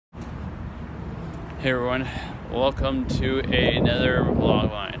Hey everyone, welcome to another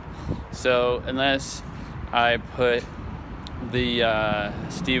vlog line. So unless I put the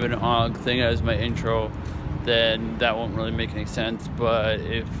Stephen Ogg thing as my intro, then that won't really make any sense. But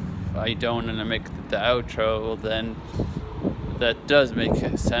if I don't and I make the outro, then that does make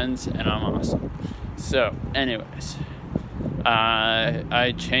sense and I'm awesome. So anyways,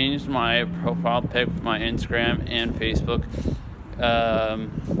 I changed my profile pic for my Instagram and Facebook.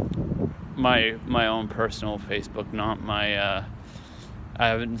 My own personal Facebook, not my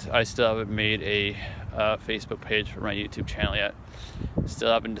I still haven't made a Facebook page for my YouTube channel yet.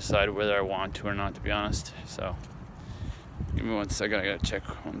 Still haven't decided whether I want to or not, to be honest. So give me 1 second, I gotta check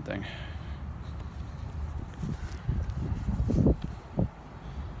one thing.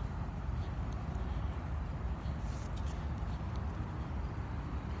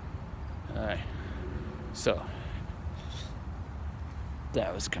 Alright, so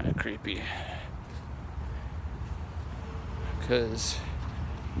that was kind of creepy, because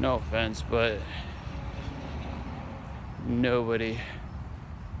no offense, but nobody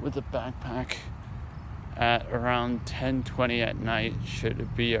with a backpack at around 10:20 at night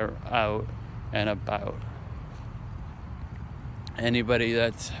should be out and about. Anybody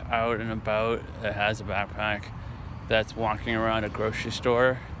that's out and about that has a backpack, that's walking around a grocery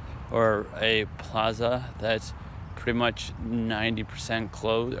store or a plaza that's pretty much 90%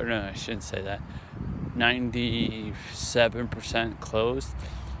 closed, or no, I shouldn't say that, 97% closed,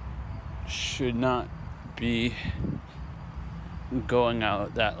 should not be going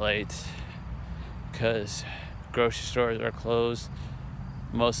out that late, because grocery stores are closed.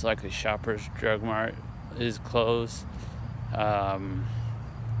 Most likely Shoppers Drug Mart is closed. The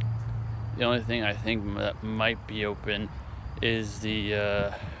only thing I think that might be open is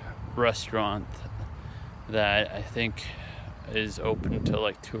the restaurant that I think is open till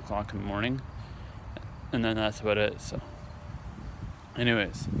like 2 o'clock in the morning, and then that's about it. So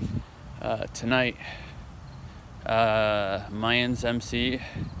anyways, tonight, Mayans MC, I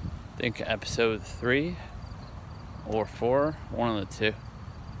think episode 3 or 4, one of the two.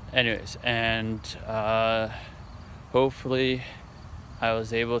 Anyways, and hopefully I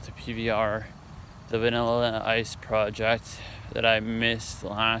was able to PVR the Vanilla Ice project that I missed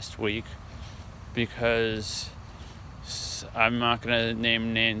last week, because I'm not gonna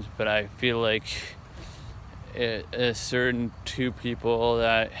name names, but I feel like a certain 2 people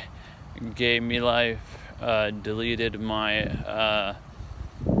that gave me life deleted my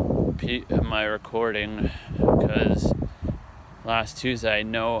my recording, because last Tuesday I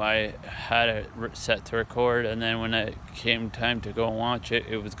know I had it set to record, and then when it came time to go and watch it,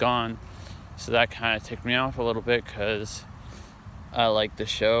 it was gone. So that kind of ticked me off a little bit, because I like the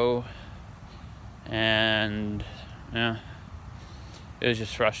show, and yeah, it was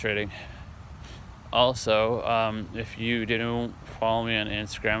just frustrating. Also, if you didn't follow me on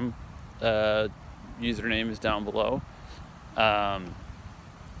Instagram, username is down below. I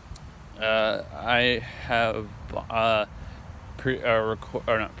have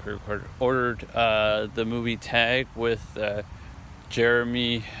ordered the movie Tag with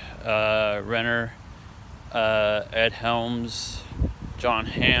Jeremy Renner, Ed Helms, John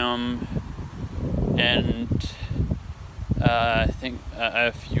Hamm, and I think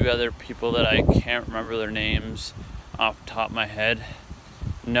a few other people that I can't remember their names off the top of my head.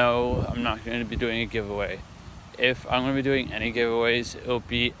 No, I'm not going to be doing a giveaway. If I'm going to be doing any giveaways, it'll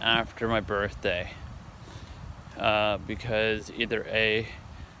be after my birthday, because either A,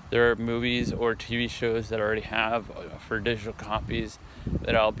 there are movies or TV shows that I already have for digital copies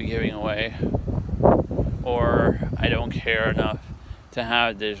that I'll be giving away, or I don't care enough to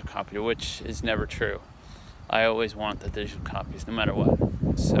have a digital copy, which is never true. I always want the digital copies no matter what.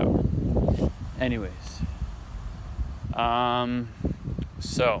 So anyways,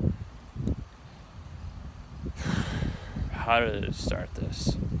 so how to start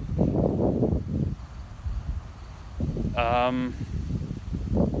this?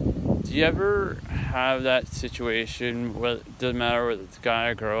 Do you ever have that situation where it doesn't matter whether it's a guy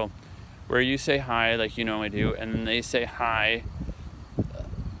or girl, where you say hi like you normally do, and then they say hi,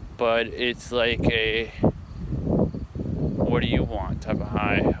 but it's like a "what do you want" type of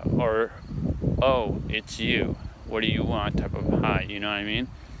hi, or "oh, it's you, what do you want" type of hi, you know what I mean?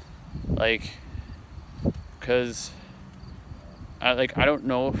 Like, because I don't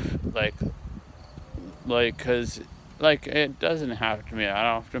know if because it doesn't happen to me that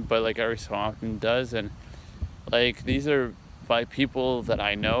often, but like every so often it does, and like these are by people that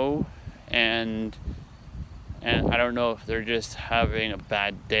I know, and I don't know if they're just having a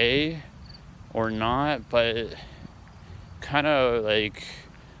bad day or not, but kind of like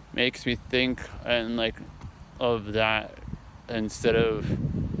makes me think and like of that instead of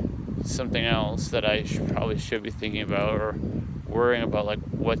something else that I probably should be thinking about, or worrying about like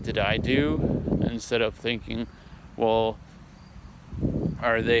what did I do, instead of thinking, well,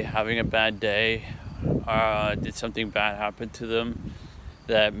 are they having a bad day? Did something bad happen to them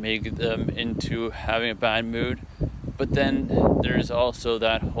that made them into having a bad mood? But then there's also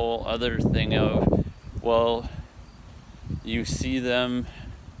that whole other thing of, well, you see them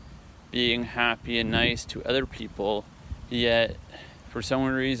being happy and nice to other people, yet for some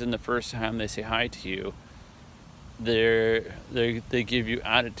reason the first time they say hi to you, they give you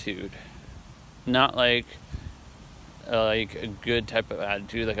attitude. Not like a good type of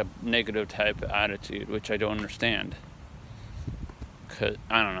attitude, like a negative type of attitude, which I don't understand. 'Cause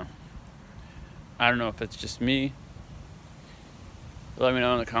I don't know if it's just me. Let me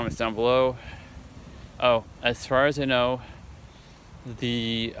know in the comments down below. Oh, as far as I know,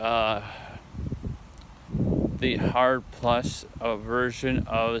 the Hard Plus version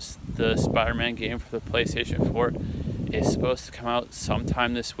of the Spider-Man game for the PlayStation 4 is supposed to come out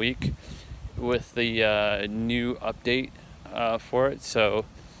sometime this week with the new update for it, so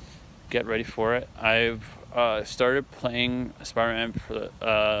get ready for it. I've started playing Spider-Man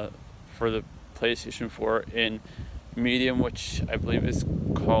for the PlayStation 4 in medium, which I believe is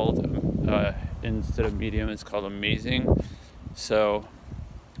called instead of medium, it's called amazing. So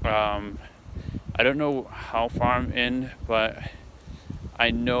I don't know how far I'm in, but I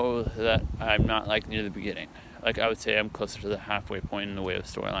know that I'm not like near the beginning. Like I would say I'm closer to the halfway point in the way of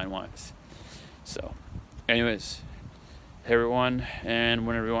storyline wise. So anyways, hey everyone, and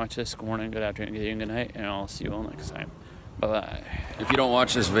whenever you watch this, good morning, good afternoon, good evening, good night, and I'll see you all next time. Bye bye. If you don't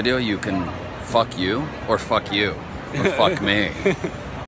watch this video, you can fuck you or fuck me.